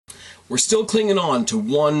We're still clinging on to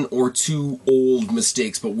one or two old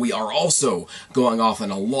mistakes, but we are also going off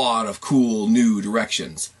in a lot of cool new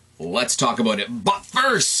directions. Let's talk about it. But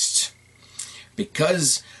first,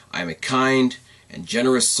 because I'm a kind and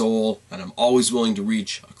generous soul, and I'm always willing to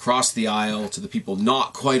reach across the aisle to the people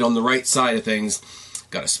not quite on the right side of things,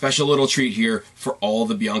 got a special little treat here for all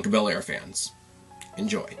the Bianca Belair fans.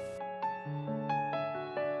 Enjoy.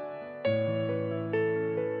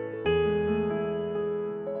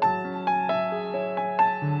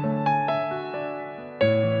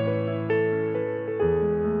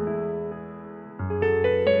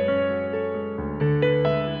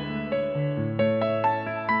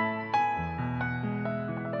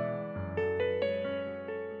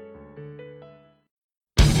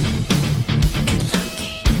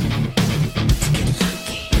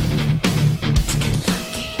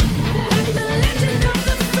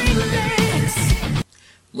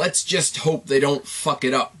 Let's just hope they don't fuck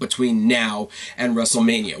it up between now and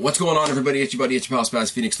WrestleMania. What's going on, everybody? It's your buddy, it's your pal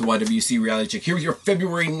Spaz Phoenix, the YWC Reality Check, here with your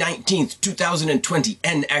February 19th, 2020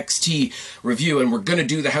 NXT review. And we're going to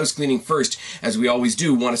do the house cleaning first, as we always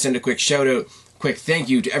do. Want to send a quick shout out, quick thank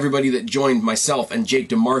you to everybody that joined myself and Jake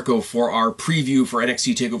DeMarco for our preview for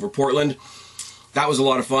NXT TakeOver Portland. That was a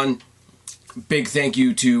lot of fun. Big thank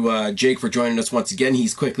you to Jake for joining us once again.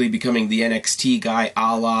 He's quickly becoming the NXT guy,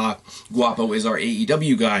 a la Guapo is our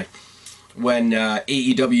AEW guy. When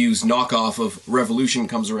AEW's knockoff of Revolution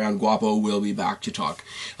comes around, Guapo will be back to talk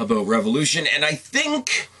about Revolution. And I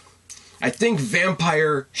think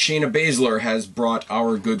Vampire Shayna Baszler has brought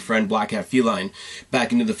our good friend Black Hat Feline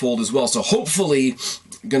back into the fold as well. So hopefully,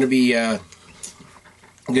 going to be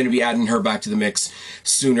adding her back to the mix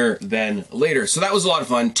sooner than later. So that was a lot of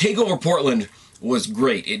fun. TakeOver Portland was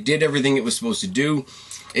great. It did everything it was supposed to do.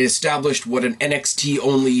 It established what an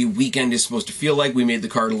NXT-only weekend is supposed to feel like. We made the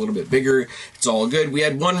card a little bit bigger. It's all good. We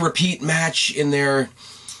had one repeat match in there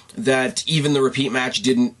that even the repeat match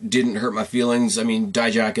didn't hurt my feelings. I mean,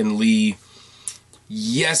 Dijak and Lee.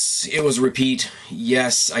 Yes, it was a repeat.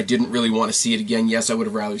 Yes, I didn't really want to see it again. Yes, I would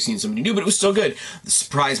have rather seen somebody new, but it was still good. The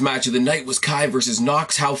surprise match of the night was Kai versus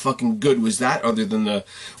Nox. How fucking good was that, other than the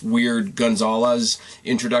weird Gonzalez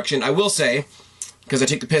introduction? I will say, because I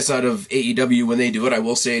take the piss out of AEW when they do it, I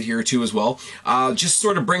will say it here too as well. Just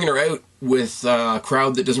sort of bringing her out with a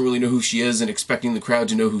crowd that doesn't really know who she is and expecting the crowd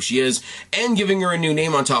to know who she is, and giving her a new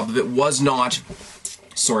name on top of it was not...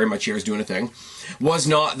 Sorry, my chair's doing a thing. Was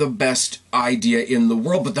not the best idea in the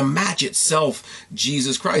world, but the match itself,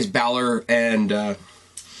 Jesus Christ, Balor and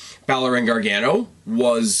Gargano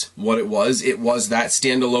was what it was. It was that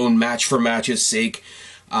standalone match for match's sake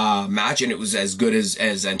match, and it was as good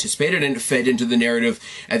as anticipated, and it fed into the narrative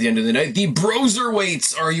at the end of the night. The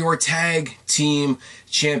Broserweights are your tag team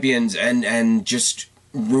champions, and just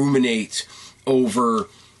ruminate over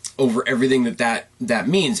everything that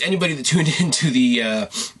means. Anybody that tuned into the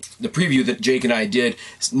preview that Jake and I did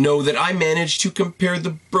know that I managed to compare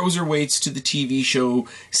the Broserweights to the TV show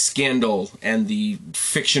Scandal and the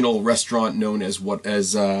fictional restaurant known as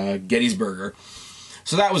Gettysburger.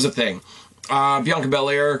 So that was a thing. Bianca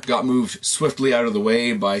Belair got moved swiftly out of the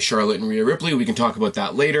way by Charlotte and Rhea Ripley. We can talk about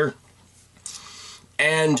that later.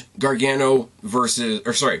 And Ciampa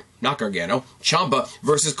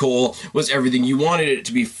versus Cole was everything you wanted it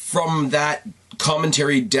to be. From that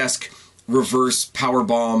commentary desk reverse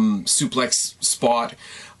powerbomb suplex spot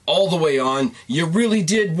all the way on, you really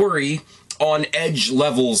did worry on Edge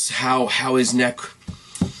levels how his neck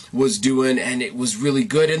was doing, and it was really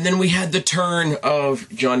good. And then we had the turn of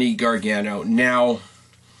Johnny Gargano. Now,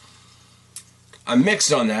 I'm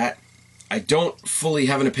mixed on that. I don't fully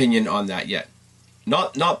have an opinion on that yet.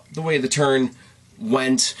 Not the way the turn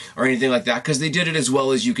went or anything like that, because they did it as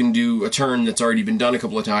well as you can do a turn that's already been done a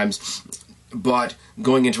couple of times. But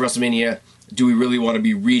going into WrestleMania, do we really want to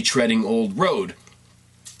be retreading old road?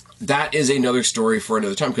 That is another story for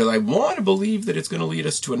another time, because I want to believe that it's going to lead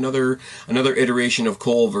us to another iteration of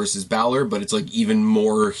Cole versus Balor, but it's like even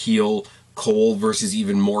more heel Cole versus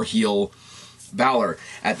even more heel Balor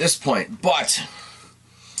at this point. But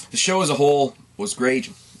the show as a whole was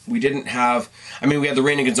great. We didn't have... I mean, we had the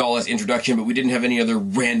Reina Gonzalez introduction, but we didn't have any other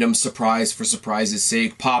random surprise for surprise's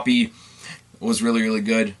sake. Poppy was really, really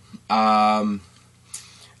good. Again,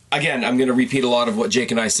 I'm going to repeat a lot of what Jake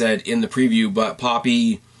and I said in the preview, but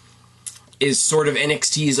Poppy is sort of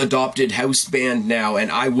NXT's adopted house band now, and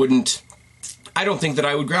I don't think that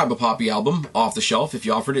I would grab a Poppy album off the shelf if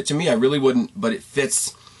you offered it to me. I really wouldn't, but it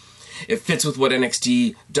fits with what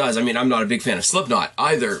NXT does. I mean, I'm not a big fan of Slipknot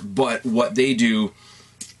either, but what they do,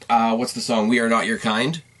 what's the song, We Are Not Your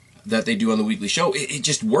Kind, that they do on the weekly show, it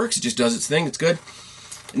just works. It just does its thing. It's good.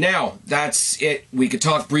 Now, that's it. We could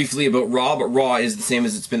talk briefly about Raw, but Raw is the same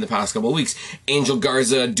as it's been the past couple of weeks. Angel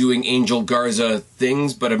Garza doing Angel Garza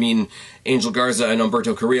things, but I mean, Angel Garza and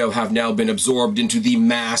Humberto Carrillo have now been absorbed into the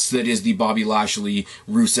mass that is the Bobby Lashley,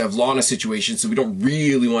 Rusev, Lana situation, so we don't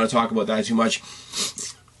really want to talk about that too much.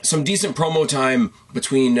 Some decent promo time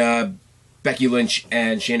between Becky Lynch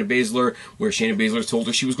and Shayna Baszler, where Shayna Baszler told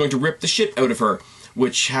her she was going to rip the shit out of her,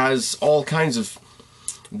 which has all kinds of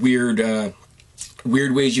weird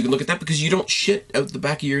ways you can look at that, because you don't shit out the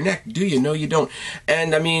back of your neck, do you? No, you don't.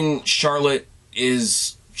 And I mean, Charlotte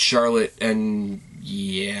is Charlotte, and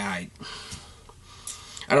yeah,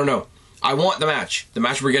 I don't know. I want the match. The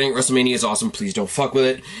match we're getting at WrestleMania is awesome. Please don't fuck with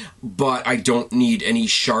it. But I don't need any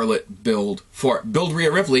Charlotte build for it. Build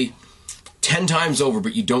Rhea Ripley 10 times over,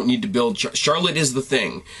 but you don't need to build Charlotte is the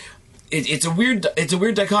thing. It's a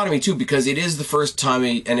weird dichotomy too, because it is the first time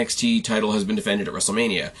a NXT title has been defended at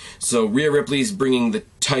WrestleMania. So Rhea Ripley's bringing the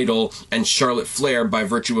title, and Charlotte Flair, by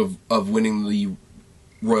virtue of winning the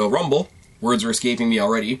Royal Rumble, words are escaping me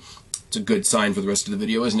already. It's a good sign for the rest of the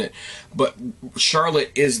video, isn't it? But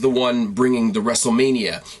Charlotte is the one bringing the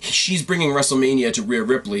WrestleMania. She's bringing WrestleMania to Rhea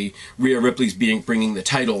Ripley. Rhea Ripley's bringing the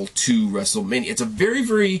title to WrestleMania. It's a very,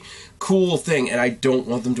 very cool thing, and I don't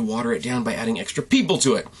want them to water it down by adding extra people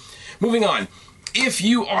to it. Moving on. If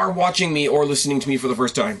you are watching me or listening to me for the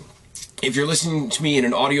first time, if you're listening to me in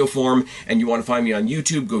an audio form and you want to find me on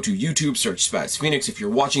YouTube, go to YouTube, search Spaz Phoenix. If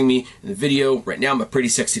you're watching me in the video, right now I'm a pretty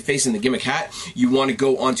sexy face in the gimmick hat. You want to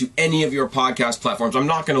go onto any of your podcast platforms. I'm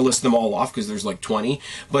not going to list them all off because there's like 20,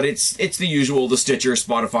 but it's the usual, the Stitcher,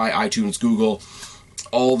 Spotify, iTunes, Google,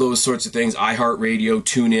 all those sorts of things, iHeartRadio,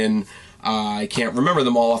 TuneIn. I can't remember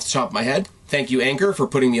them all off the top of my head. Thank you, Anchor, for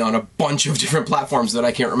putting me on a bunch of different platforms that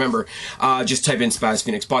I can't remember. Just type in Spaz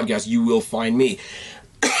Phoenix Podcast. You will find me.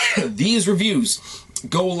 These reviews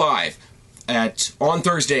go live on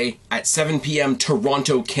Thursday at 7 p.m.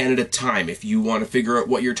 Toronto, Canada time. If you want to figure out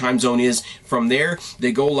what your time zone is from there,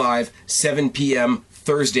 they go live 7 p.m.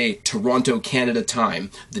 Thursday, Toronto, Canada time,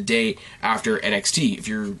 the day after NXT. If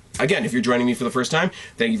you're joining me for the first time,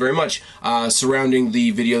 thank you very much. Surrounding the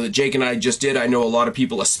video that Jake and I just did, I know a lot of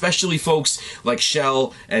people, especially folks like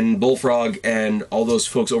Shell and Bullfrog and all those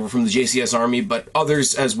folks over from the JCS Army, but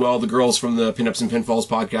others as well, the girls from the Pinups and Pinfalls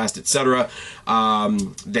podcast, etc.,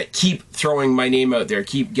 that keep throwing my name out there,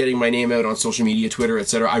 keep getting my name out on social media, Twitter,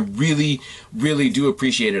 etc. I really, really do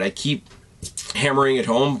appreciate it. I keep hammering it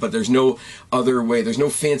home, but there's no other way, there's no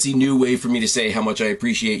fancy new way for me to say how much I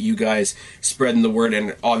appreciate you guys spreading the word.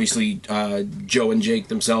 And obviously Joe and Jake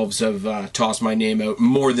themselves have tossed my name out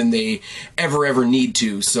more than they ever need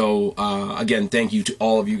to, so again, thank you to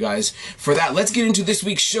all of you guys for that. Let's get into this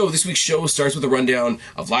week's show. This week's show starts with a rundown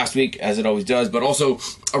of last week, as it always does, but also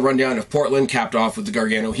a rundown of Portland, capped off with the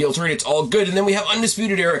Gargano heel turn. It's all good, and then we have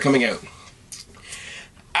Undisputed Era coming out.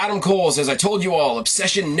 Adam Cole says, I told you all,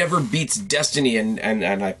 obsession never beats destiny, and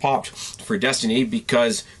I popped for Destiny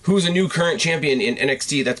because who's a new current champion in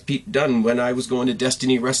NXT? That's Pete Dunne. When I was going to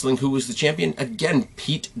Destiny Wrestling, who was the champion? Again,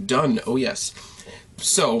 Pete Dunne. Oh, yes.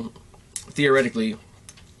 So, theoretically,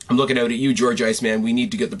 I'm looking out at you, George Iceman. We need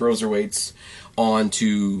to get the Broserweights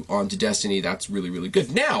onto Destiny. That's really, really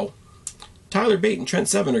good. Now, Tyler Bate and Trent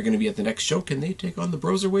Seven are going to be at the next show. Can they take on the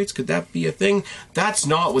Broserweights? Could that be a thing? That's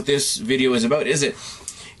not what this video is about, is it?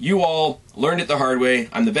 You all learned it the hard way.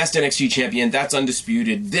 I'm the best NXT champion. That's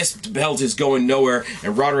undisputed. This belt is going nowhere,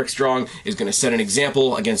 and Roderick Strong is going to set an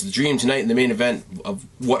example against the Dream tonight in the main event of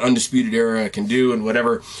what Undisputed Era can do and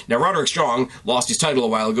whatever. Now, Roderick Strong lost his title a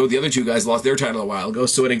while ago. The other two guys lost their title a while ago.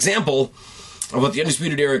 So an example of what the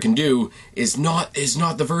Undisputed Era can do is not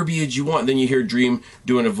the verbiage you want. And then you hear Dream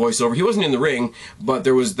doing a voiceover. He wasn't in the ring, but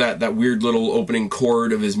there was that weird little opening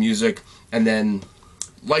chord of his music, and then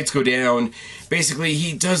lights go down. Basically,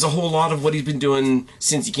 he does a whole lot of what he's been doing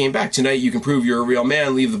since he came back. Tonight, you can prove you're a real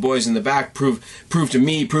man, leave the boys in the back, prove to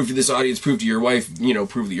me, prove to this audience, prove to your wife,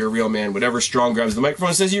 prove that you're a real man. Whatever. Strong grabs the microphone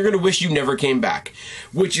and says you're going to wish you never came back,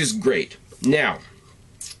 which is great. Now,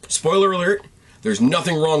 spoiler alert, there's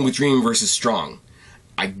nothing wrong with Dream versus Strong.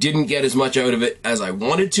 I didn't get as much out of it as I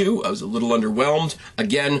wanted to. I was a little underwhelmed.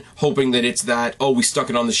 Again, hoping that it's that, oh, we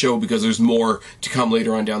stuck it on the show because there's more to come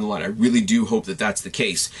later on down the line. I really do hope that that's the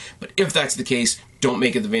case. But if that's the case, don't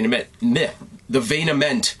make it the Vainament. The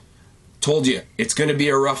Vainament. Told you, it's going to be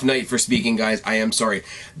a rough night for speaking, guys. I am sorry.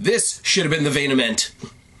 This should have been the Vainament.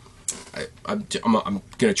 I'm going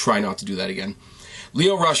to try not to do that again.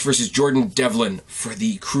 Lio Rush versus Jordan Devlin for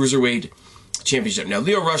the Cruiserweight Championship. Now,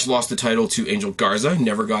 Lio Rush lost the title to Angel Garza,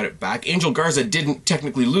 never got it back. Angel Garza didn't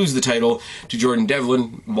technically lose the title to Jordan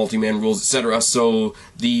Devlin, multi-man rules, etc. So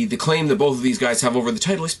the claim that both of these guys have over the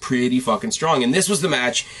title is pretty fucking strong. And this was the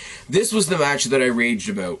match that I raged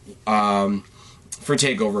about. For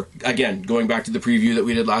TakeOver. Again, going back to the preview that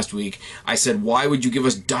we did last week, I said, why would you give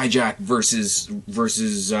us Dijak versus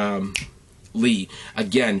Lee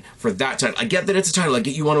again for that title? I get that it's a title. I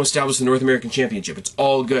get you want to establish the North American Championship. It's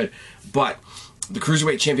all good. But the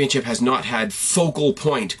Cruiserweight Championship has not had focal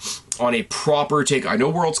point on a proper take. I know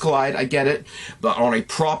Worlds Collide, I get it, but on a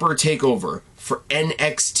proper takeover for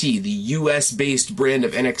NXT, the US-based brand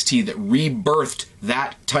of NXT that rebirthed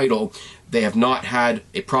that title, they have not had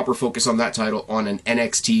a proper focus on that title on an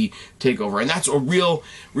NXT takeover. And that's a real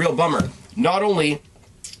bummer. Not only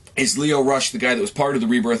is Lio Rush the guy that was part of the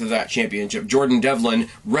rebirth of that championship, Jordan Devlin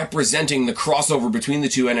representing the crossover between the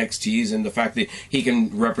two NXTs and the fact that he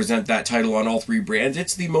can represent that title on all three brands.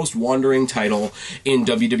 It's the most wandering title in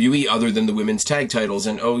WWE other than the women's tag titles.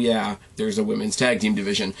 And oh yeah, there's a women's tag team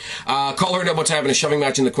division. Collar and elbow tap and a shoving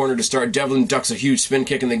match in the corner to start. Devlin ducks a huge spin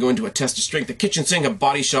kick and they go into a test of strength. The kitchen sink of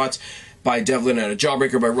body shots by Devlin and a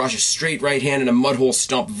jawbreaker by Rush, a straight right hand and a mudhole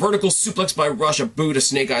stomp, vertical suplex by Rush, a boot, a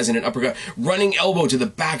snake eyes, and an uppercut, running elbow to the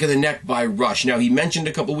back of the neck by Rush. Now, he mentioned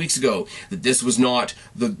a couple weeks ago that this was not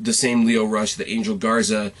the same Lio Rush that Angel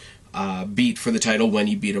Garza beat for the title when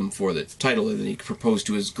he beat him for the title, and then he proposed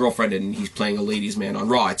to his girlfriend and he's playing a ladies' man on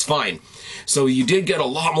Raw. It's fine. So you did get a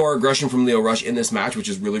lot more aggression from Lio Rush in this match, which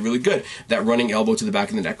is really good. That running elbow to the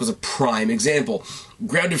back of the neck was a prime example.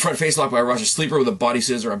 Grounded front face lock by Rush, a sleeper with a body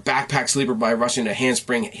scissor, a backpack sleeper by Rush, and a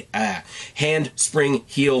handspring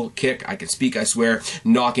heel kick. I can speak, I swear,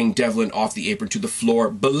 knocking Devlin off the apron to the floor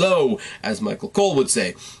below, as Michael Cole would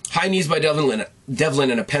say. High knees by Devlin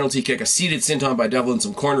and a penalty kick, a seated senton by Devlin,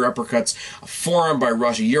 some corner uppercuts, a forearm by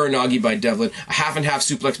Rush, a Uranagi by Devlin, a half-and-half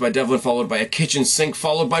suplex by Devlin, followed by a kitchen sink,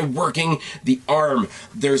 followed by working the arm.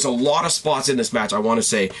 There's a lot of spots in this match, I want to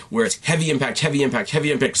say, where it's heavy impact,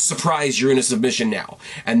 surprise, you're in a submission now.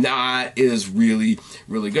 And that is really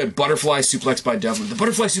good. Butterfly suplex by Devlin. The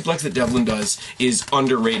butterfly suplex that Devlin does is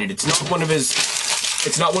underrated. It's not one of his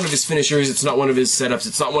finishers, it's not one of his setups,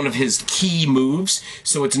 it's not one of his key moves,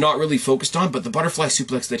 so it's not really focused on, but the butterfly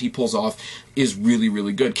suplex that he pulls off is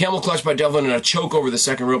really good. Camel clutch by Devlin and a choke over the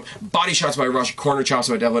second rope, body shots by Rush, corner chops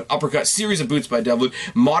by Devlin, uppercut, series of boots by Devlin,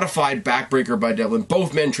 modified backbreaker by Devlin,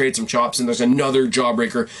 both men trade some chops, and there's another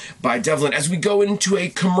jawbreaker by Devlin as we go into a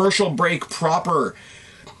commercial break proper.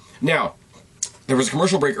 Now, there was a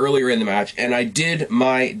commercial break earlier in the match, and I did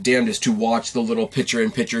my damnedest to watch the little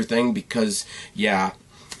picture-in-picture thing because, yeah,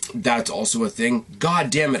 that's also a thing. God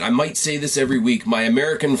damn it, I might say this every week. My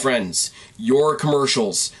American friends, your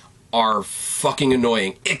commercials are fucking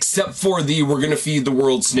annoying, except for the "we're gonna feed the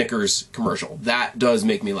world Snickers" commercial. That does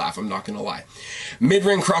make me laugh, I'm not gonna lie.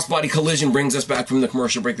 Mid-ring crossbody collision brings us back from the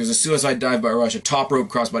commercial break. There's a suicide dive by Rush, a top rope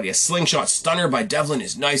crossbody, a slingshot stunner by Devlin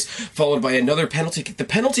is nice, followed by another penalty kick. The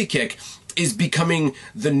penalty kick is becoming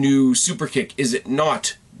the new super kick, is it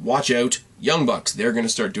not? Watch out, Young Bucks. They're going to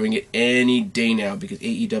start doing it any day now because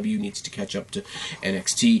AEW needs to catch up to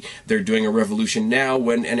NXT. They're doing a Revolution now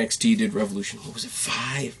when NXT did Revolution. What was it?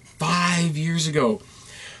 Five years ago.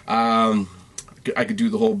 I could do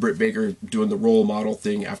the whole Britt Baker doing the role model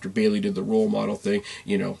thing after Bayley did the role model thing.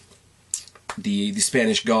 You know, the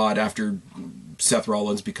Spanish God after Seth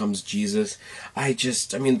Rollins becomes Jesus. I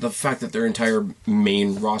mean, the fact that their entire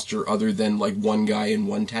main roster, other than like one guy in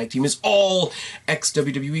one tag team, is all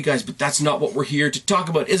ex-WWE guys, but that's not what we're here to talk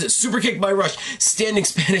about, is it? Super kick by Rush, standing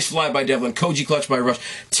Spanish fly by Devlin, Koji clutch by Rush,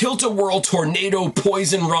 tilt-a-whirl tornado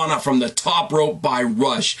poison Rana from the top rope by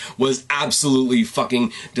Rush was absolutely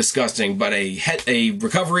fucking disgusting, but a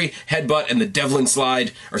recovery, headbutt, and the Devlin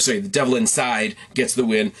side gets the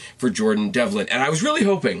win for Jordan Devlin. And I was really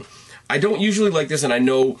hoping, I don't usually like this, and I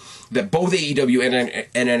know that both AEW and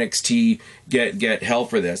NXT get hell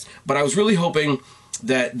for this, but I was really hoping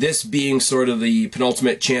that this being sort of the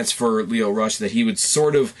penultimate chance for Lio Rush, that he would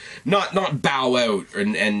sort of not bow out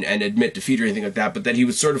and admit defeat or anything like that, but that he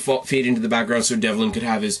would sort of fade into the background so Devlin could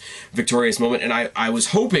have his victorious moment. And I was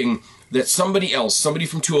hoping that somebody else, somebody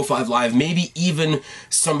from 205 Live, maybe even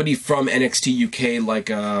somebody from NXT UK, like,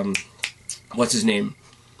 what's his name?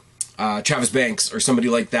 Travis Banks or somebody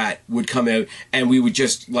like that would come out and we would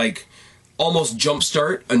just like almost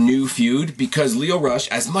jumpstart a new feud, because Lio Rush,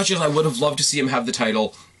 as much as I would have loved to see him have the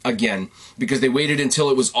title again, because they waited until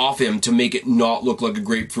it was off him to make it not look like a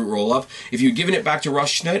grapefruit roll-up. If you'd given it back to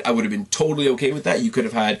Rush tonight, I would have been totally okay with that. You could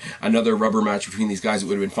have had another rubber match between these guys, it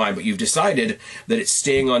would have been fine, but you've decided that it's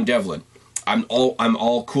staying on Devlin. I'm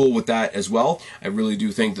all cool with that as well. I really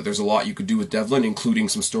do think that there's a lot you could do with Devlin, including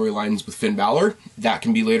some storylines with Finn Balor. That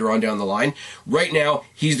can be later on down the line. Right now,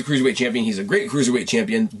 he's the Cruiserweight Champion. He's a great Cruiserweight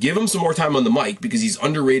Champion. Give him some more time on the mic because he's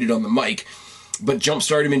underrated on the mic, but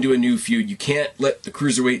jumpstart him into a new feud. You can't let the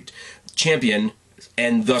Cruiserweight Champion,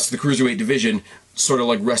 and thus the Cruiserweight division, sort of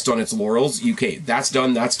like rest on its laurels. Okay, that's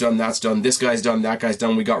done, that's done, that's done. This guy's done, that guy's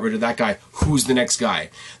done. We got rid of that guy. Who's the next guy?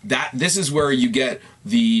 This is where you get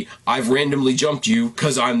the I've randomly jumped you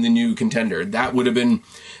because I'm the new contender. That would have been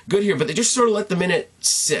good here, but they just sort of let the minute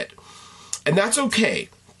sit. And that's okay.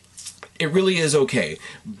 It really is okay.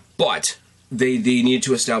 But they need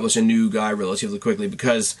to establish a new guy relatively quickly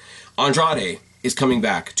because Andrade is coming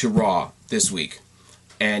back to Raw this week.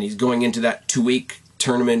 And he's going into that 2-week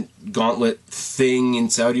tournament gauntlet thing in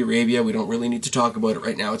Saudi Arabia. We don't really need to talk about it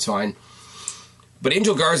right now. It's fine. But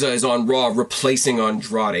Angel Garza is on Raw replacing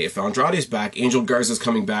Andrade. If Andrade is back, Angel Garza is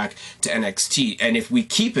coming back to NXT. And if we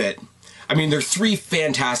keep it, I mean, they're 3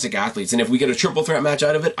 fantastic athletes. And if we get a triple threat match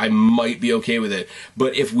out of it, I might be okay with it.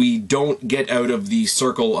 But if we don't get out of the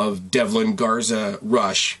circle of Devlin Garza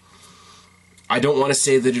Rush, I don't want to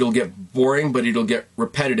say that it'll get boring, but it'll get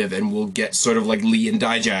repetitive and we'll get sort of like Lee and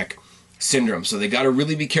Dijak syndrome. So they got to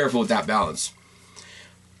really be careful with that balance.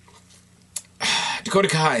 Dakota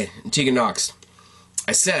Kai and Tegan Nox.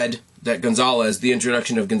 I said that Gonzalez, the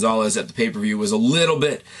introduction of Gonzalez at the pay-per-view was a little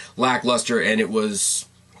bit lackluster, and it was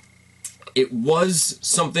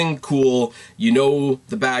something cool. You know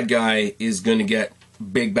the bad guy is going to get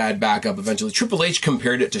big bad backup eventually. Triple H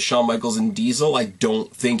compared it to Shawn Michaels and Diesel. I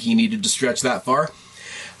don't think he needed to stretch that far.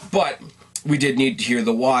 But we did need to hear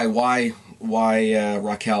the why. Why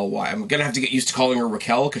Raquel? Why? I'm going to have to get used to calling her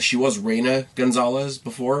Raquel because she was Reina Gonzalez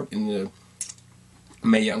before in the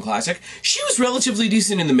Mae Young Classic. She was relatively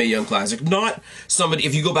decent in the Mae Young Classic. Not somebody,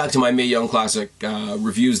 if you go back to my Mae Young Classic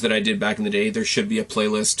reviews that I did back in the day, there should be a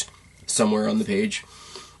playlist somewhere on the page.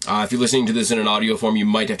 If you're listening to this in an audio form, you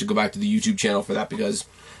might have to go back to the YouTube channel for that because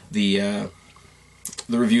the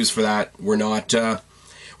reviews for that were not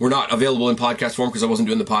available in podcast form because I wasn't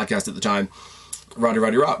doing the podcast at the time. Roddy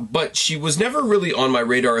Rah. But she was never really on my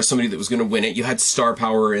radar as somebody that was going to win it. You had star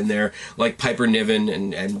power in there, like Piper Niven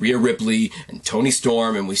and Rhea Ripley and Toni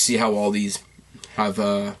Storm, and we see how all these have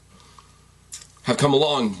come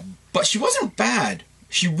along. But she wasn't bad.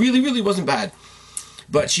 She really, really wasn't bad.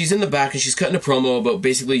 But she's in the back and she's cutting a promo about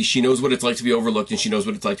basically she knows what it's like to be overlooked and she knows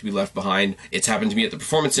what it's like to be left behind. It's happened to me at the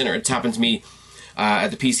Performance Center. It's happened to me at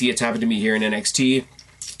the PC. It's happened to me here in NXT.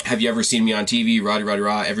 Have you ever seen me on TV? Roddy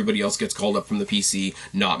Rah. Everybody else gets called up from the PC,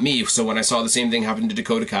 not me. So when I saw the same thing happen to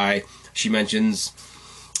Dakota Kai, she mentions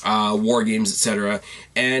War Games, etc.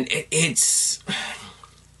 And it's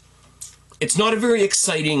not a very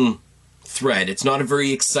exciting thread. It's not a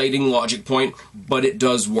very exciting logic point, but it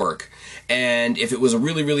does work. And if it was a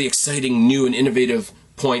really, really exciting, new, and innovative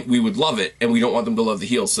point, we would love it, and we don't want them to love the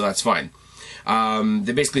heels, so that's fine.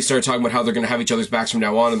 They basically started talking about how they're going to have each other's backs from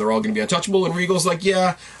now on, and they're all going to be untouchable, and Regal's like,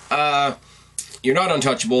 yeah, you're not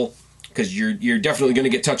untouchable, because you're definitely going to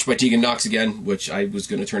get touched by Tegan Nox again, which I was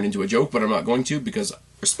going to turn into a joke, but I'm not going to, because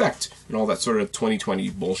respect, and all that sort of 2020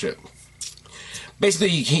 bullshit. Basically,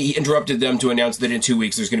 he interrupted them to announce that in 2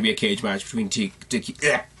 weeks there's going to be a cage match between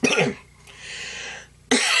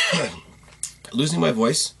losing my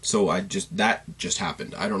voice, so that just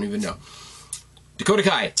happened. I don't even know. Dakota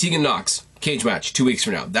Kai, Tegan Nox, cage match 2 weeks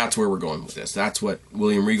from now. That's where we're going with this. That's what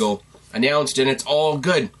William Regal announced, and it's all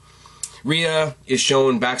good. Rhea is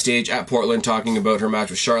shown backstage at Portland talking about her match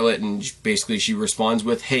with Charlotte, and basically she responds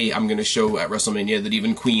with, hey, I'm going to show at WrestleMania that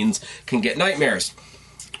even queens can get nightmares,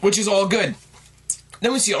 which is all good.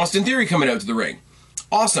 Then we see Austin Theory coming out to the ring.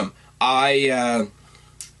 Awesome. I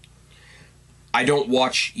don't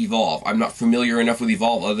watch Evolve. I'm not familiar enough with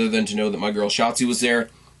Evolve other than to know that my girl Shotzi was there.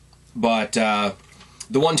 But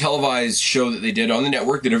the one televised show that they did on the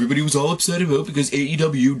network that everybody was all upset about because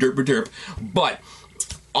AEW, derp. But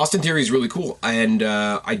Austin Theory is really cool. And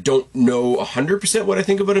I don't know 100% what I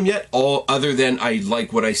think about him yet, all other than I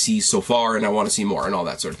like what I see so far and I want to see more and all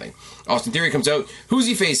that sort of thing. Austin Theory comes out. Who's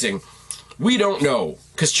he facing? We don't know,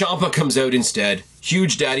 because Ciampa comes out instead.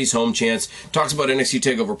 Huge Daddy's Home chance. Talks about NXT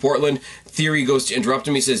TakeOver Portland. Theory goes to interrupt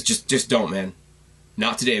him. He says, just don't, man.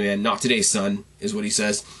 Not today, man. Not today, son, is what he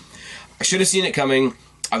says. I should have seen it coming.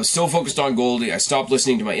 I was so focused on Goldie, I stopped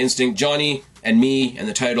listening to my instinct. Johnny and me and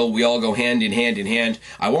the title, we all go hand in hand.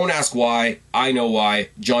 I won't ask why. I know why.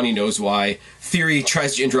 Johnny knows why. Theory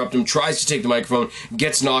tries to interrupt him, tries to take the microphone,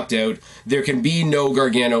 gets knocked out. There can be no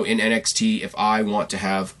Gargano in NXT if I want to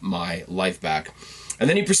have my life back. And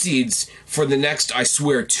then he proceeds for the next, I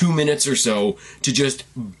swear, 2 minutes or so to just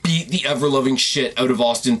beat the ever-loving shit out of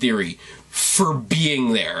Austin Theory. for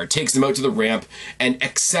being there. Takes them out to the ramp and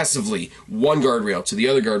excessively, one guardrail to the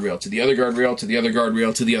other guardrail to the other guardrail to the other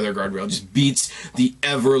guardrail to the other guardrail. Just beats the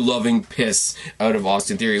ever-loving piss out of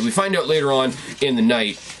Austin Theory. We find out later on in the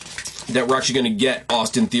night that we're actually going to get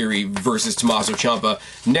Austin Theory versus Tommaso Ciampa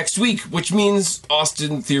next week, which means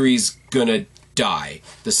Austin Theory's gonna die.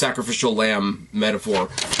 The sacrificial lamb metaphor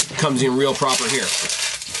comes in real proper here.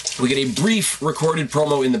 We get a brief recorded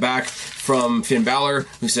promo in the back from Finn Balor,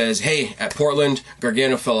 who says, hey, at Portland,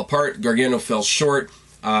 Gargano fell apart, Gargano fell short.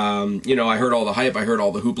 You know, I heard all the hype, I heard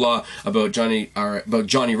all the hoopla about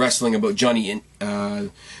Johnny wrestling, about Johnny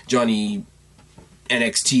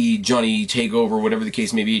NXT, Johnny Takeover, whatever the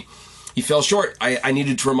case may be. He fell short. I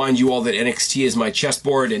needed to remind you all that NXT is my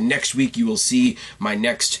chessboard, and next week you will see my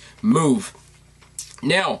next move.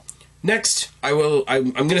 Now, next, I'm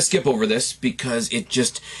going to skip over this because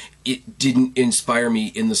it didn't inspire me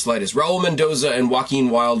in the slightest. Raul Mendoza and Joaquin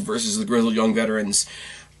Wilde versus the Grizzled Young Veterans.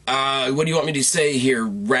 What do you want me to say here?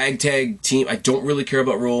 Ragtag team. I don't really care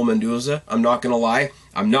about Raul Mendoza. I'm not going to lie.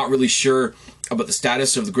 I'm not really sure about the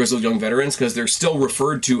status of the Grizzled Young Veterans because they're still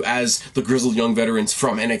referred to as the Grizzled Young Veterans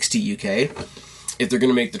from NXT UK. If they're going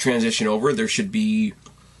to make the transition over, there should be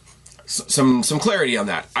some clarity on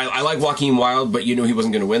that. I like Joaquin Wilde, but you knew he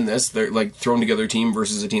wasn't going to win this. They're like thrown together team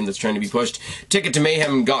versus a team that's trying to be pushed. Ticket to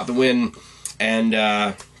Mayhem got the win, and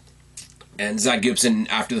Zach Gibson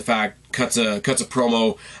after the fact cuts a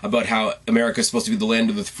promo about how America is supposed to be the land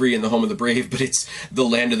of the free and the home of the brave, but it's the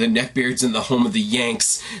land of the neckbeards and the home of the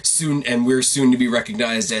Yanks soon, and we're soon to be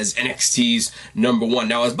recognized as NXT's #1.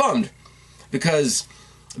 Now I was bummed because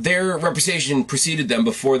their reputation preceded them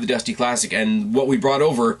before the Dusty Classic, and what we brought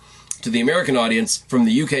over to the American audience from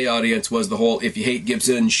the UK audience was the whole if you hate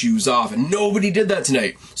Gibson, shoes off, and nobody did that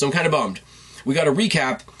tonight, so I'm kind of bummed. We got a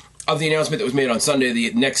recap of the announcement that was made on Sunday.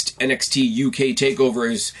 The next NXT UK takeover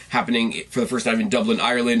is happening for the first time in Dublin,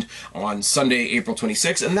 Ireland on Sunday, April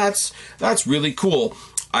 26th, and that's really cool.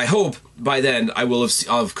 I hope by then I will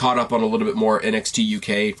have caught up on a little bit more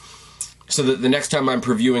NXT UK, so that the next time I'm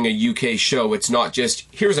previewing a UK show, it's not just,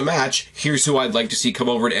 here's a match, here's who I'd like to see come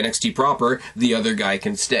over to NXT proper, the other guy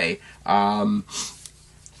can stay.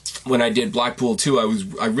 When I did Blackpool 2,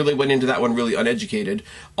 I really went into that one really uneducated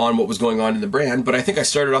on what was going on in the brand, but I think I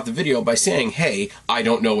started off the video by saying, hey, I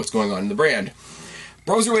don't know what's going on in the brand.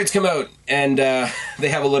 Broserweights come out, and they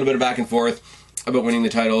have a little bit of back and forth about winning the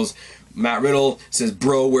titles. Matt Riddle says,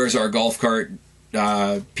 bro, where's our golf cart?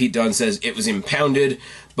 Pete Dunne says, it was impounded.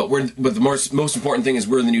 But the most important thing is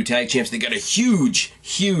we're the new tag champs. They got a huge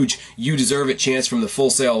you deserve it chance from the Full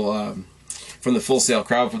Sail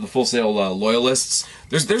crowd, from the Full Sail loyalists.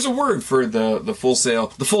 There's a word for the Full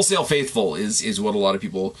Sail. The Full Sail faithful is what a lot of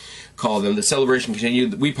people call them. The celebration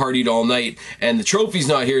continued. We partied all night, and the trophy's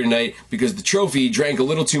not here tonight because the trophy drank a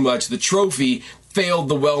little too much. The trophy failed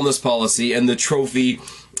the wellness policy, and the trophy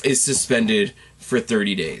is suspended for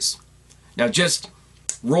 30 days. Now just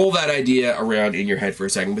roll that idea around in your head for a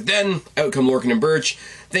second. But then out come Lorcan and Birch.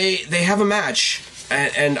 They have a match,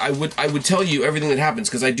 and I would tell you everything that happens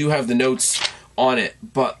because I do have the notes on it.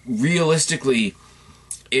 But realistically,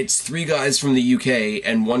 it's 3 guys from the UK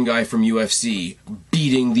and 1 guy from UFC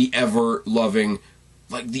beating the ever-loving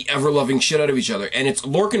shit out of each other. And it's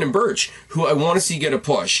Lorcan and Birch who I want to see get a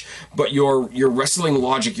push. But your wrestling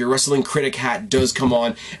logic, your wrestling critic hat does come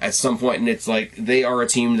on at some point, and it's like they are a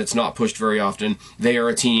team that's not pushed very often. They are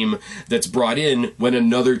a team that's brought in when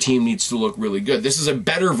another team needs to look really good. This is a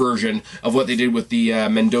better version of what they did with the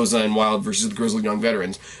Mendoza and Wilde versus the Grizzled Young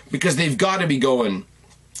Veterans, because they've got to be going.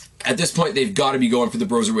 At this point, they've got to be going for the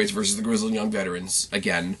Broserweights versus the Grizzled Young Veterans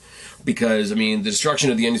again, because I mean the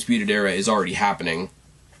destruction of the Undisputed Era is already happening.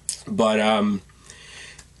 But yeah,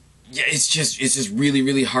 it's just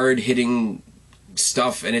really hard hitting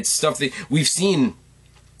stuff, and it's stuff that we've seen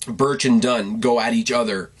Birch and Dunn go at each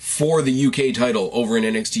other for the UK title over in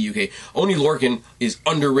NXT UK. Only Lorcan is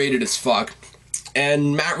underrated as fuck,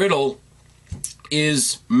 and Matt Riddle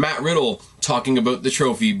is Matt Riddle talking about the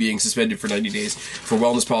trophy being suspended for 90 days for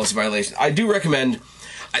wellness policy violation. I do recommend.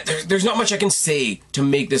 There's not much I can say to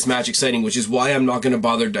make this match exciting, which is why I'm not going to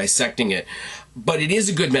bother dissecting it. But it is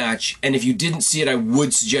a good match, and if you didn't see it, I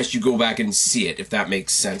would suggest you go back and see it, if that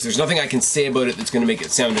makes sense. There's nothing I can say about it that's going to make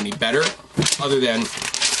it sound any better, other than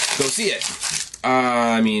go see it.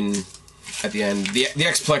 I mean, at the end, the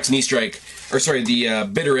X-Plex knee strike, or sorry, the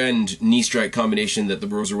bitter end knee strike combination that the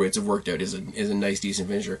Broserweights have worked out is a nice, decent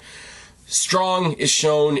finisher. Strong is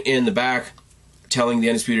shown in the back, telling the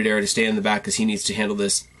Undisputed Era to stay in the back because he needs to handle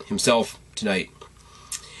this himself tonight.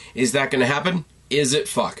 Is that going to happen? Is it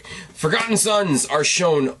fuck? Forgotten Sons are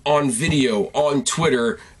shown on video on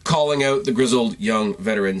Twitter calling out the grizzled young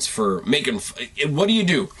veterans for making... What do you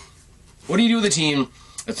do? What do you do with a team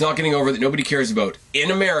that's not getting over, that nobody cares about?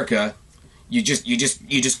 In America, you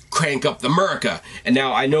just crank up the America. And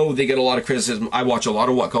now I know they get a lot of criticism. I watch a lot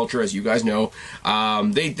of What Culture, as you guys know.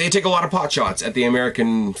 They take a lot of pot shots at the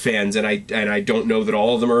American fans, and I don't know that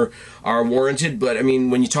all of them are warranted. But I mean,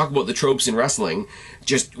 when you talk about the tropes in wrestling,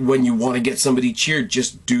 just when you want to get somebody cheered,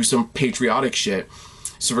 just do some patriotic shit.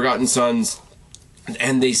 So Forgotten Sons.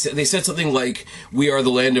 And they said something like, "We are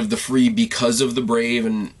the land of the free because of the brave."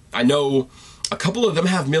 And I know a couple of them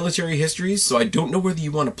have military histories, so I don't know whether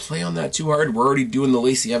you want to play on that too hard. We're already doing the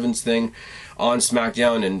Lacey Evans thing on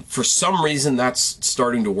SmackDown, and for some reason that's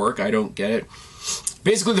starting to work. I don't get it.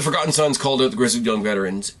 Basically, the Forgotten Sons called out the grizzled young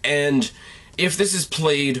veterans, and if this is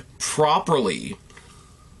played properly,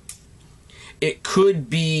 it could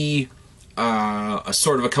be a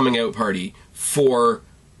sort of a coming out party for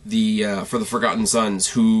the Forgotten Sons,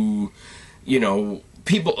 who, you know,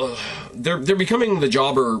 people they're becoming the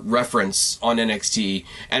jobber reference on NXT,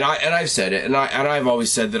 and I've said it, and I've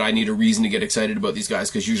always said that I need a reason to get excited about these guys,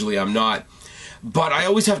 because usually I'm not. But I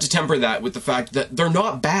always have to temper that with the fact that they're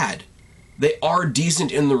not bad. They are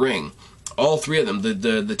decent in the ring. All three of them.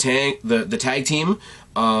 The tag team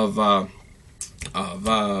of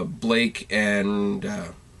Blake and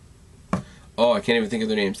I can't even think of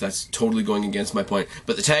their names. That's totally going against my point.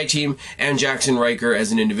 But the tag team and Jackson Riker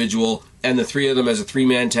as an individual, and the three of them as a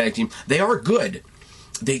three-man tag team, they are good.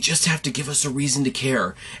 They just have to give us a reason to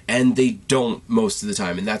care, and they don't most of the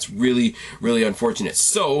time, and that's really, really unfortunate.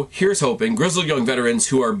 So here's hoping grizzled young veterans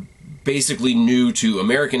who are basically new to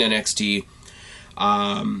American NXT.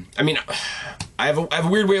 I mean, I have a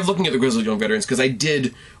weird way of looking at the grizzled young veterans, because I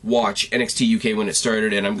did watch NXT UK when it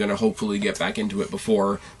started, and I'm going to hopefully get back into it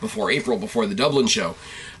before April, before the Dublin show.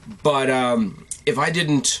 But if I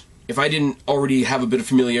didn't already have a bit of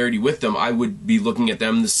familiarity with them, I would be looking at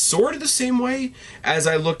them sort of the same way as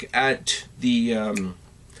I look at the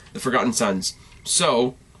Forgotten Sons.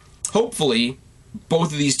 So hopefully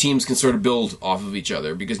both of these teams can sort of build off of each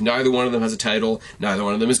other, because neither one of them has a title, neither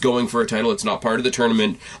one of them is going for a title, it's not part of the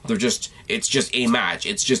tournament, it's just a match,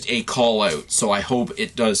 it's just a call out. So I hope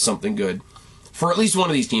it does something good for at least one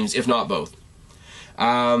of these teams, if not both.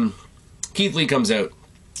 Keith Lee comes out,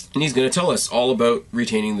 and he's going to tell us all about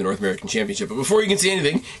retaining the North American Championship. But before you can say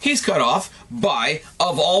anything, he's cut off by,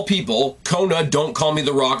 of all people, Kona Don't Call Me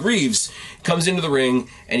The Rock Reeves. Comes into the ring,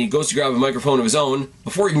 and he goes to grab a microphone of his own.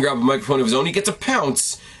 Before he can grab a microphone of his own, he gets a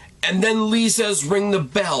pounce. And then Lee says, "Ring the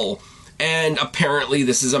bell." And apparently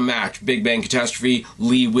this is a match. Big Bang Catastrophe.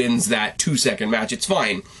 Lee wins that 2-second match. It's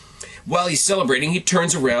fine. While he's celebrating, he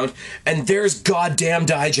turns around, and there's goddamn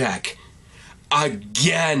Dijak.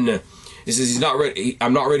 Again. He says, "He's not ready.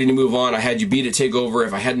 I'm not ready to move on. I had you beat at TakeOver.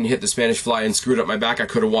 If I hadn't hit the Spanish Fly and screwed up my back, I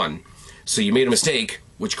could have won. So you made a mistake,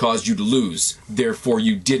 which caused you to lose. Therefore,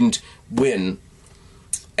 you didn't win."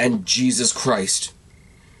 And Jesus Christ.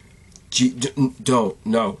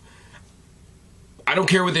 No. I don't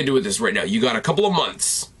care what they do with this right now. You got a couple of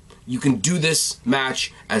months. You can do this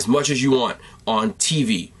match as much as you want on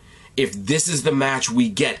TV. If this is the match we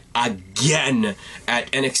get again at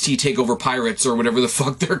NXT TakeOver Pirates, or whatever the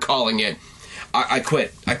fuck they're calling it, I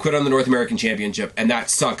quit. I quit on the North American Championship, and that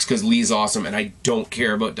sucks, because Lee's awesome, and I don't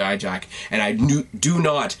care about Dijak, and I do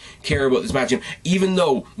not care about this match. Even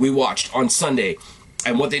though we watched on Sunday,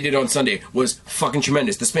 and what they did on Sunday was fucking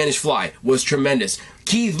tremendous. The Spanish Fly was tremendous.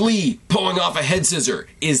 Keith Lee pulling off a head scissor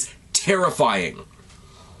is terrifying.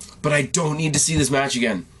 But I don't need to see this match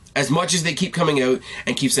again. As much as they keep coming out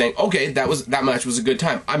and keep saying, "Okay, that match was a good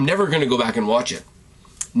time," I'm never going to go back and watch it.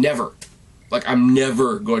 Never. Like, I'm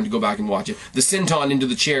never going to go back and watch it. The senton into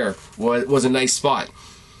the chair was a nice spot,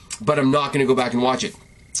 but I'm not going to go back and watch it.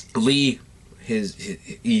 Lee,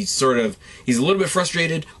 he's a little bit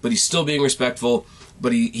frustrated, but he's still being respectful.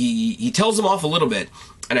 But he tells him off a little bit.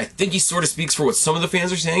 And I think he sort of speaks for what some of the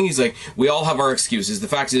fans are saying. He's like, "We all have our excuses. The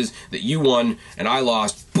fact is that you won and I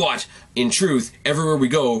lost, but in truth, everywhere we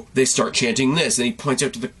go, they start chanting this." And he points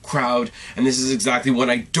out to the crowd, and this is exactly what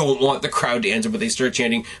I don't want the crowd to answer, but they start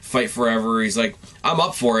chanting, "Fight forever." He's like, "I'm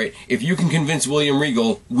up for it. If you can convince William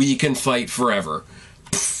Regal, we can fight forever."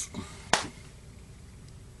 Pfft.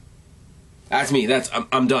 That's me.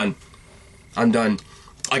 I'm done. I'm done.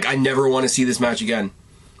 Like, I never want to see this match again.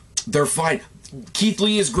 They're fine. Keith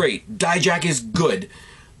Lee is great. Dijak is good.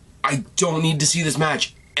 I don't need to see this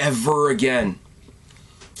match ever again.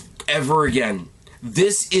 Ever again.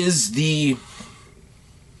 This is the...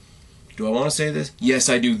 Do I want to say this? Yes,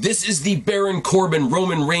 I do. This is the Baron Corbin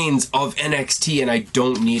Roman Reigns of NXT, and I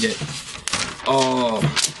don't need it. Oh.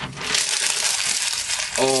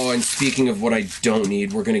 Oh, and speaking of what I don't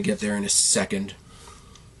need, we're going to get there in a second.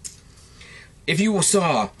 If you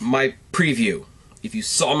saw my preview,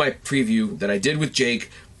 that I did with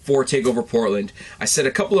Jake for TakeOver Portland, I said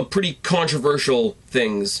a couple of pretty controversial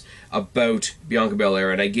things about Bianca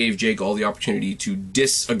Belair, and I gave Jake all the opportunity to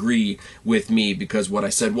disagree with me because what I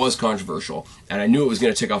said was controversial, and I knew it was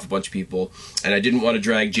going to tick off a bunch of people, and I didn't want to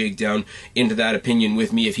drag Jake down into that opinion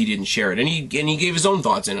with me if he didn't share it, and he gave his own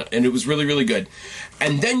thoughts in it, and it was really, really good.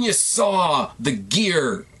 And then you saw the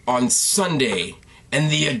gear on Sunday, and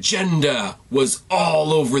the agenda was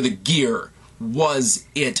all over the gear. Was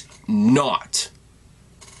it not?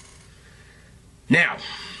 Now,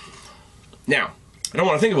 I don't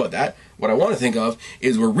want to think about that. What I want to think of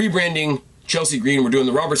is we're rebranding Chelsea Green. We're doing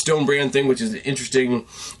the Robert Stone brand thing, which is an interesting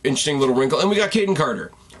little wrinkle. And we got Kayden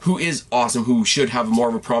Carter, who is awesome, who should have more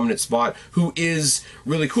of a prominent spot, who is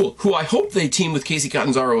really cool, who I hope they team with Casey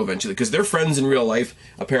Catanzaro eventually, because they're friends in real life,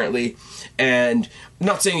 apparently. And I'm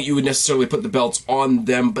not saying that you would necessarily put the belts on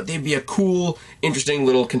them, but they'd be a cool, interesting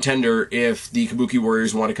little contender if the Kabuki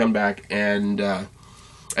Warriors want to come back and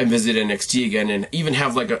visit NXT again, and even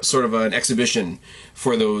have like a sort of an exhibition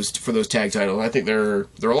for those tag titles. I think they're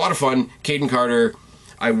a lot of fun. Kayden Carter,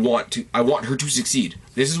 I want her to succeed.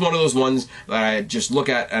 This is one of those ones that I just look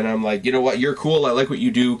at and I'm like, you know what, you're cool, I like what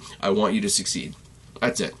you do, I want you to succeed.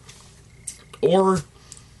 That's it. Or,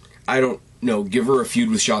 I don't know, give her a feud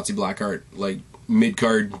with Shotzi Blackheart, like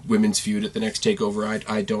mid-card women's feud at the next TakeOver.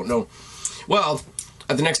 I don't know. Well,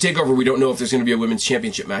 at the next TakeOver, we don't know if there's going to be a women's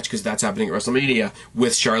championship match because that's happening at WrestleMania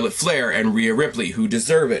with Charlotte Flair and Rhea Ripley, who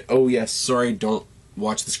deserve it. Oh yes, sorry, don't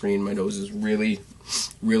watch the screen. My nose is really,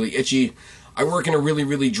 really itchy. I work in a really,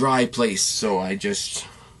 really dry place, so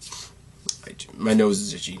my nose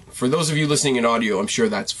is itchy. For those of you listening in audio, I'm sure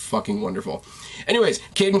that's fucking wonderful. Anyways,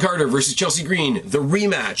 Kayden Carter versus Chelsea Green, the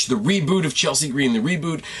rematch, the reboot of Chelsea Green, the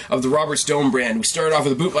reboot of the Robert Stone brand. We started off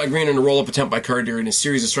with a boot by Green and a roll-up attempt by Carter in a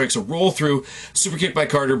series of strikes, a roll through, super kick by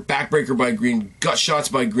Carter, backbreaker by Green, gut shots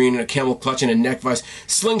by Green, and a camel clutch and a neck vise,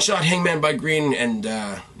 slingshot hangman by Green,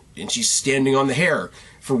 and she's standing on the hair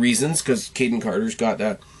for reasons, because Kayden Carter's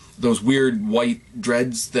got those weird white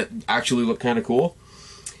dreads that actually look kind of cool.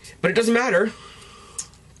 But it doesn't matter.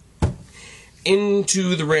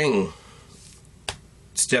 Into the ring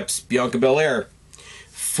steps Bianca Belair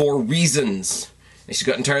for reasons. And she's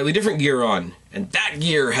got entirely different gear on. And that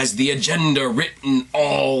gear has the agenda written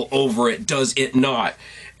all over it, does it not?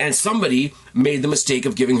 And somebody made the mistake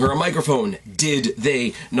of giving her a microphone. Did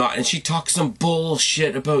they not? And she talks some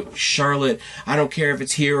bullshit about Charlotte. I don't care if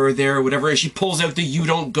it's here or there or whatever. And she pulls out the "you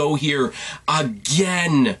don't go here"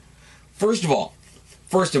 again. First of all,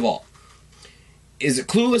 is it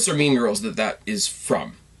Clueless or Mean Girls that is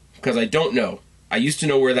from? Because I don't know. I used to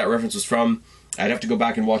know where that reference was from. I'd have to go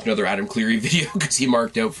back and watch another Adam Cleary video because he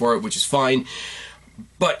marked out for it, which is fine.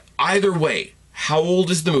 But either way, how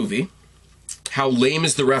old is the movie? How lame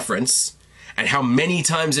is the reference? And how many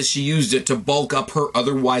times has she used it to bulk up her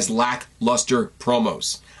otherwise lackluster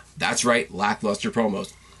promos? That's right, lackluster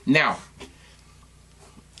promos. Now,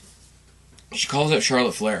 she calls out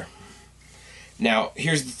Charlotte Flair. Now,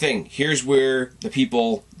 here's the thing. Here's where the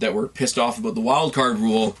people that were pissed off about the wild card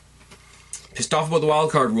rule,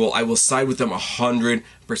 I will side with them 100%.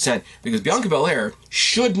 Because Bianca Belair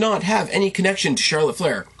should not have any connection to Charlotte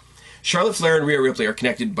Flair. Charlotte Flair and Rhea Ripley are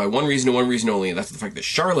connected by one reason and one reason only, and that's the fact that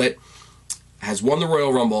Charlotte has won the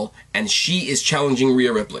Royal Rumble, and she is challenging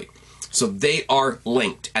Rhea Ripley. So they are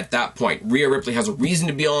linked at that point. Rhea Ripley has a reason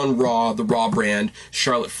to be on Raw, the Raw brand.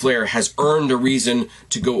 Charlotte Flair has earned a reason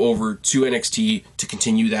to go over to NXT to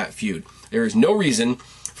continue that feud. There is no reason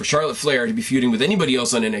for Charlotte Flair to be feuding with anybody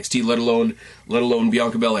else on NXT, let alone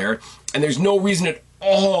Bianca Belair. And there's no reason at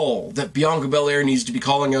all that Bianca Belair needs to be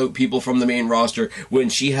calling out people from the main roster when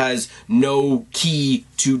she has no key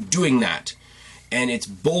to doing that. And it's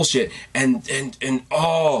bullshit. And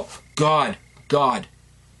oh, God,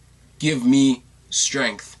 give me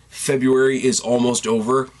strength. February is almost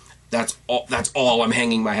over. That's all I'm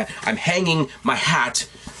hanging my hat. I'm hanging my hat,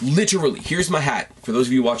 literally. Here's my hat. For those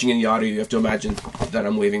of you watching in the audio, you have to imagine that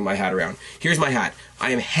I'm waving my hat around. Here's my hat.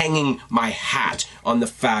 I am hanging my hat on the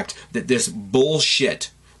fact that this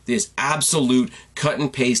bullshit, this absolute cut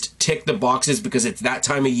and paste, tick the boxes because it's that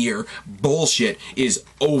time of year, bullshit is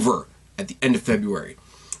over at the end of February.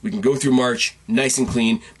 We can go through March nice and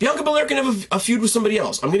clean. Bianca Belair can have a feud with somebody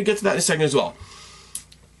else. I'm going to get to that in a second as well.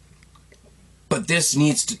 But this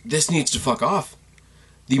needs to fuck off.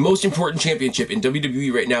 The most important championship in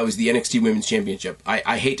WWE right now is the NXT Women's Championship.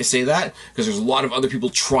 I hate to say that, because there's a lot of other people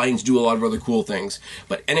trying to do a lot of other cool things.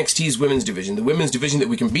 But NXT's women's division, the women's division that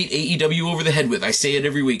we can beat AEW over the head with, I say it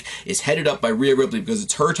every week, is headed up by Rhea Ripley, because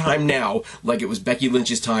it's her time now, like it was Becky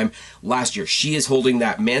Lynch's time last year. She is holding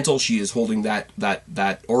that mantle. She is holding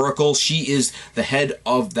that oracle. She is the head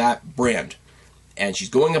of that brand. And she's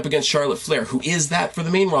going up against Charlotte Flair, who is that for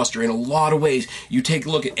the main roster in a lot of ways. You take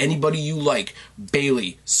a look at anybody you like.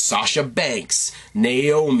 Bayley, Sasha Banks,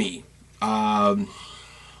 Naomi, I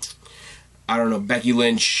don't know, Becky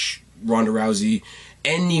Lynch, Ronda Rousey.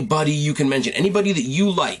 Anybody you can mention, anybody that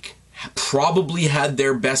you like, probably had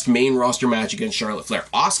their best main roster match against Charlotte Flair.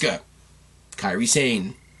 Asuka, Kairi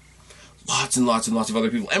Sane, lots and lots and lots of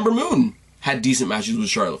other people. Ember Moon had decent matches with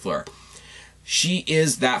Charlotte Flair. She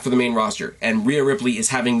is that for the main roster, and Rhea Ripley is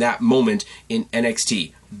having that moment in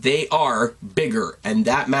NXT. They are bigger, and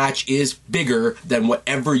that match is bigger than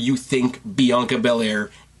whatever you think Bianca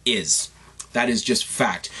Belair is. That is just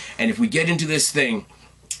fact. And if we get into this thing,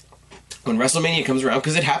 when WrestleMania comes around,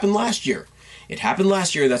 because it happened last year. It happened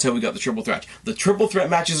last year, that's how we got the triple threat. The triple threat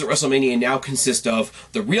matches at WrestleMania now consist of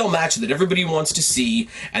the real match that everybody wants to see,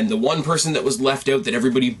 and the one person that was left out that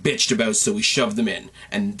everybody bitched about, so we shoved them in.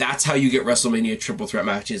 And that's how you get WrestleMania triple threat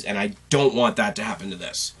matches, and I don't want that to happen to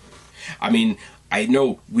this. I mean, I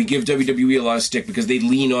know we give WWE a lot of stick because they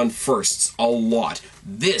lean on firsts a lot.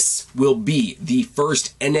 This will be the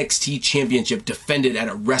first NXT championship defended at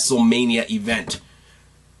a WrestleMania event.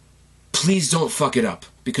 Please don't fuck it up,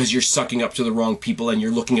 because you're sucking up to the wrong people and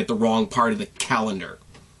you're looking at the wrong part of the calendar.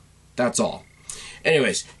 That's all.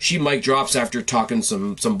 Anyways, she mic drops after talking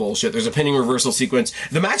some bullshit. There's a pinning reversal sequence.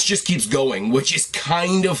 The match just keeps going, which is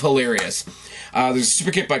kind of hilarious. There's a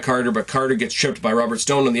super kick by Carter, but Carter gets tripped by Robert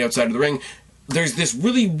Stone on the outside of the ring. There's this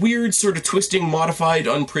really weird sort of twisting, modified,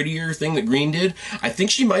 unprettier thing that Green did. I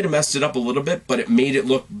think she might have messed it up a little bit, but it made it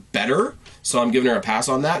look better, so I'm giving her a pass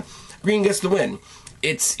on that. Green gets the win.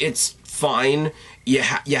 It's fine. You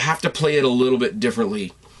have to play it a little bit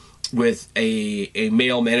differently with a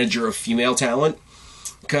male manager of female talent.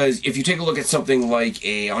 Because if you take a look at something like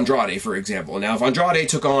a Andrade, for example. Now, if Andrade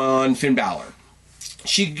took on Finn Balor,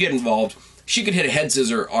 she could get involved. She could hit a head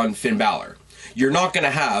scissor on Finn Balor. You're not going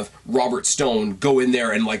to have Robert Stone go in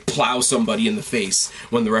there and like plow somebody in the face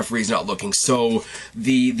when the referee's not looking. So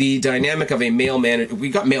the dynamic of a male manager, we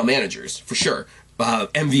got male managers for sure.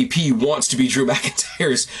 MVP wants to be Drew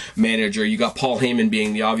McIntyre's manager. You got Paul Heyman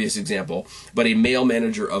being the obvious example. But a male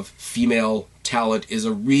manager of female talent is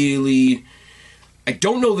a really... I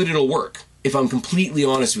don't know that it'll work, if I'm completely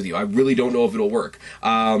honest with you. I really don't know if it'll work.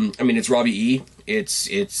 I mean, it's Robbie E. It's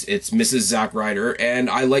Mrs. Zack Ryder, and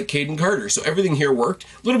I like Caden Carter. So everything here worked.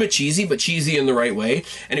 A little bit cheesy, but cheesy in the right way.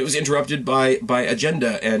 And it was interrupted by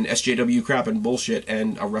agenda and SJW crap and bullshit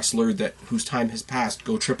and a wrestler whose time has passed.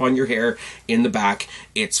 Go trip on your hair in the back.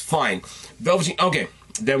 It's fine. Velveteen... Okay.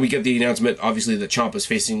 Then we get the announcement, obviously, that Ciampa's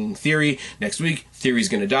facing Theory next week. Theory's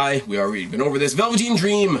going to die. We already been over this. Velveteen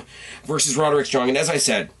Dream versus Roderick Strong. And as I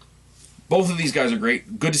said, both of these guys are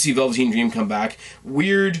great. Good to see Velveteen Dream come back.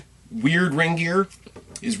 Weird ring gear.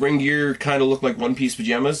 His ring gear kind of looked like one-piece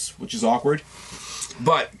pajamas, which is awkward.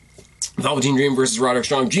 But Velveteen Dream versus Roderick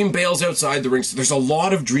Strong. Dream bails outside the ring. So there's a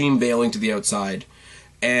lot of Dream bailing to the outside.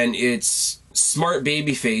 And it's smart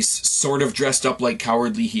babyface sort of dressed up like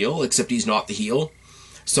cowardly heel, except he's not the heel.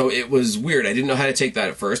 So it was weird. I didn't know how to take that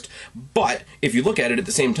at first. But if you look at it at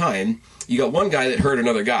the same time, you got one guy that hurt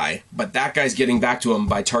another guy, but that guy's getting back to him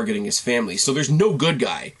by targeting his family. So there's no good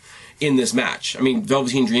guy in this match. I mean,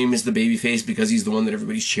 Velveteen Dream is the babyface because he's the one that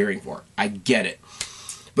everybody's cheering for. I get it.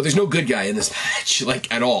 But there's no good guy in this match, like,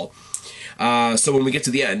 at all. So when we get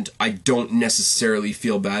to the end, I don't necessarily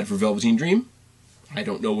feel bad for Velveteen Dream. I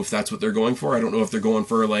don't know if that's what they're going for. I don't know if they're going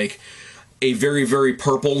for, like, a very, very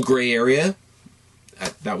purple gray area.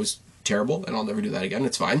 That was terrible, and I'll never do that again.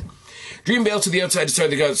 It's fine. Dream bails to the outside to start.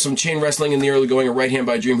 They got some chain wrestling in the early going. A right hand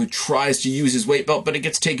by Dream, who tries to use his weight belt, but it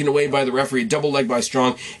gets taken away by the referee. Double leg by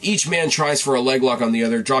Strong. Each man tries for a leg lock on the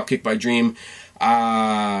other. Drop kick by Dream.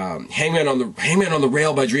 Hangman on the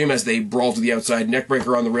rail by Dream as they brawl to the outside.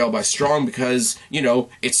 Neckbreaker on the rail by Strong because, you know,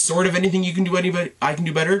 it's sort of anything you can do. I can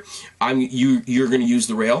do better. You're going to use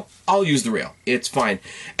the rail. I'll use the rail. It's fine.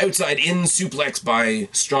 Outside in suplex by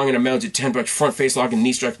Strong and a mounted 10-punch front face lock and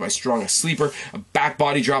knee strikes by Strong. A sleeper. A back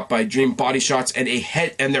body drop by Dream. Body shots and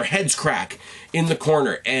their heads crack in the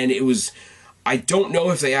corner. And it was... I don't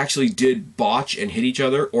know if they actually did botch and hit each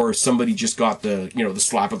other or somebody just got the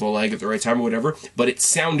slap of the leg at the right time or whatever, but it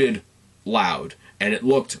sounded loud and it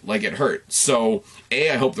looked like it hurt. So,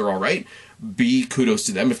 A, I hope they're all right. B, kudos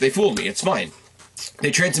to them if they fooled me. It's fine.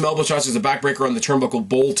 They trade some elbow shots. There's a backbreaker on the turnbuckle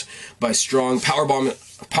bolt by Strong.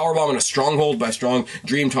 Powerbomb and a stronghold by Strong.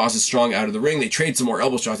 Dream tosses Strong out of the ring. They trade some more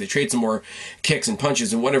elbow shots. They trade some more kicks and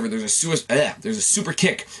punches and whatever. There's a super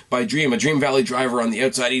kick by Dream. A Dream Valley driver on the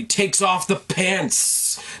outside. He takes off the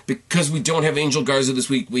pants. Because we don't have Angel Garza this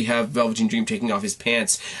week, we have Velveteen Dream taking off his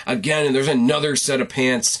pants again. And there's another set of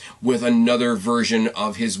pants with another version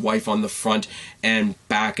of his wife on the front and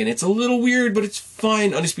back. And it's a little weird, but it's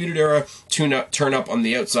fine. Undisputed Era turn up on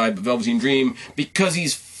the outside. But Velveteen Dream, because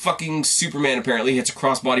he's fucking Superman apparently, hits a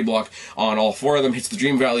crossbody block on all four of them, hits the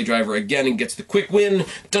Dream Valley driver again and gets the quick win.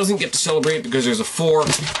 Doesn't get to celebrate because there's a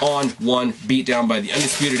 4-on-1 beatdown by the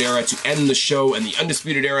Undisputed Era to end the show, and the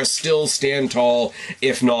Undisputed Era still stand tall,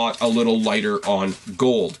 if not a little lighter on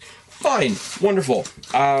gold. Fine. Wonderful.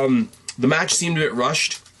 The match seemed a bit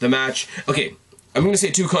rushed. Okay, I'm going to say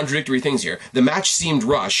two contradictory things here. The match seemed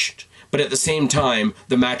rushed, but at the same time,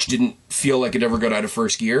 the match didn't feel like it ever got out of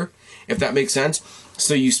first gear, if that makes sense.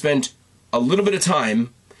 So you spent a little bit of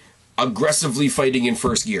time aggressively fighting in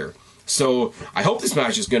first gear. So I hope this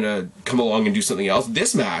match is going to come along and do something else.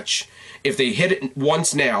 This match, if they hit it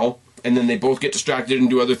once now, and then they both get distracted and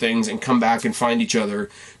do other things and come back and find each other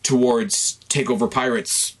towards TakeOver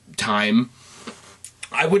Pirates time,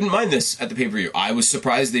 I wouldn't mind this at the pay-per-view. I was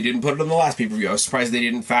surprised they didn't put it on the last pay-per-view. I was surprised they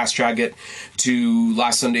didn't fast-track it to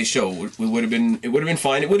last Sunday's show. It would have been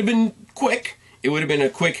fine. It would have been quick. It would have been a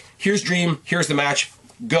quick, here's Dream, here's the match,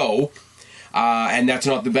 go. And that's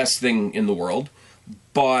not the best thing in the world.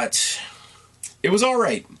 But it was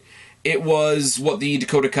alright. It was what the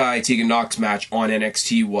Dakota Kai Tegan Nox match on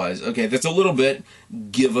NXT was. Okay, that's a little bit.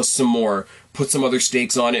 Give us some more. Put some other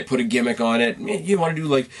stakes on it. Put a gimmick on it. You want to do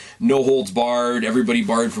like no holds barred, everybody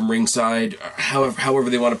barred from ringside. However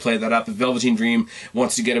they want to play that up. The Velveteen Dream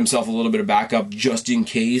wants to get himself a little bit of backup just in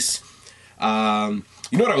case. You know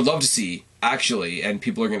what I would love to see? Actually, and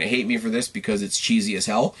people are going to hate me for this because it's cheesy as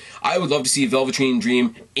hell, I would love to see Velveteen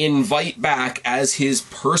Dream invite back as his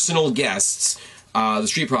personal guests the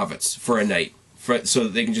Street Profits for a night, so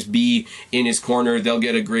that they can just be in his corner. They'll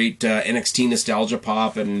get a great NXT nostalgia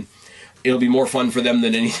pop, and it'll be more fun for them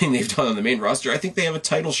than anything they've done on the main roster. I think they have a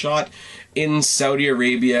title shot in Saudi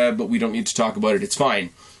Arabia, but we don't need to talk about it. It's fine.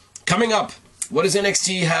 Coming up, what does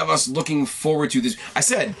NXT have us looking forward to this? I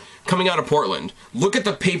said, coming out of Portland, look at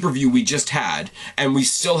the pay-per-view we just had, and we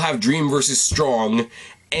still have Dream versus Strong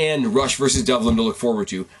and Rush versus Devlin to look forward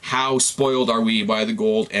to. How spoiled are we by the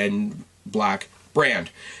gold and black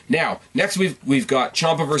brand? Now, next we've got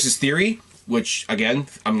Ciampa versus Theory, which, again,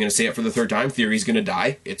 I'm going to say it for the third time, Theory's going to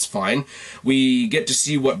die. It's fine. We get to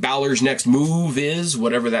see what Balor's next move is,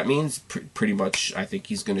 whatever that means. Pretty much, I think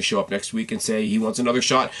he's going to show up next week and say he wants another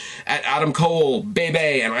shot at Adam Cole,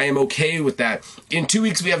 baby, and I am okay with that. In 2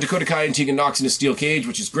 weeks, we have Dakota Kai and Tegan Nox in a steel cage,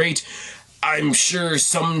 which is great. I'm sure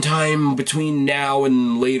sometime between now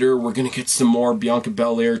and later, we're going to get some more Bianca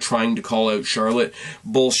Belair trying to call out Charlotte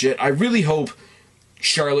bullshit. I really hope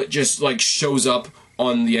Charlotte just, like, shows up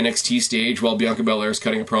on the NXT stage while Bianca Belair is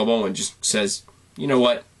cutting a promo and just says, you know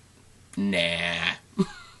what? Nah.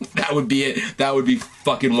 That would be it. That would be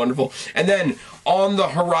fucking wonderful. And then, on the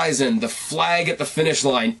horizon, the flag at the finish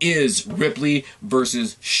line is Ripley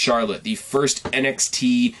versus Charlotte. The first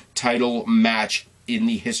NXT title match in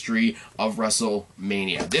the history of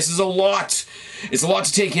WrestleMania. This is a lot. It's a lot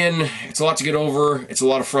to take in. It's a lot to get over. It's a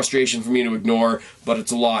lot of frustration for me to ignore, but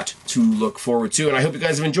it's a lot to look forward to, and I hope you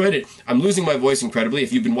guys have enjoyed it. I'm losing my voice incredibly.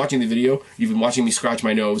 If you've been watching the video, you've been watching me scratch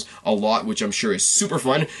my nose a lot, which I'm sure is super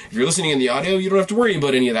fun. If you're listening in the audio, you don't have to worry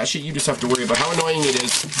about any of that shit. You just have to worry about how annoying it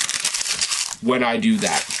is when I do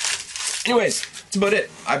that. Anyways, that's about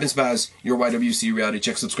it. I've been Spaz, your YWC Reality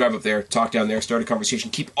Check. Subscribe up there, talk down there, start a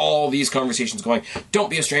conversation. Keep all these conversations going.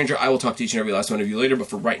 Don't be a stranger. I will talk to each and every last one of you later, but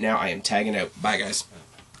for right now, I am tagging out. Bye, guys.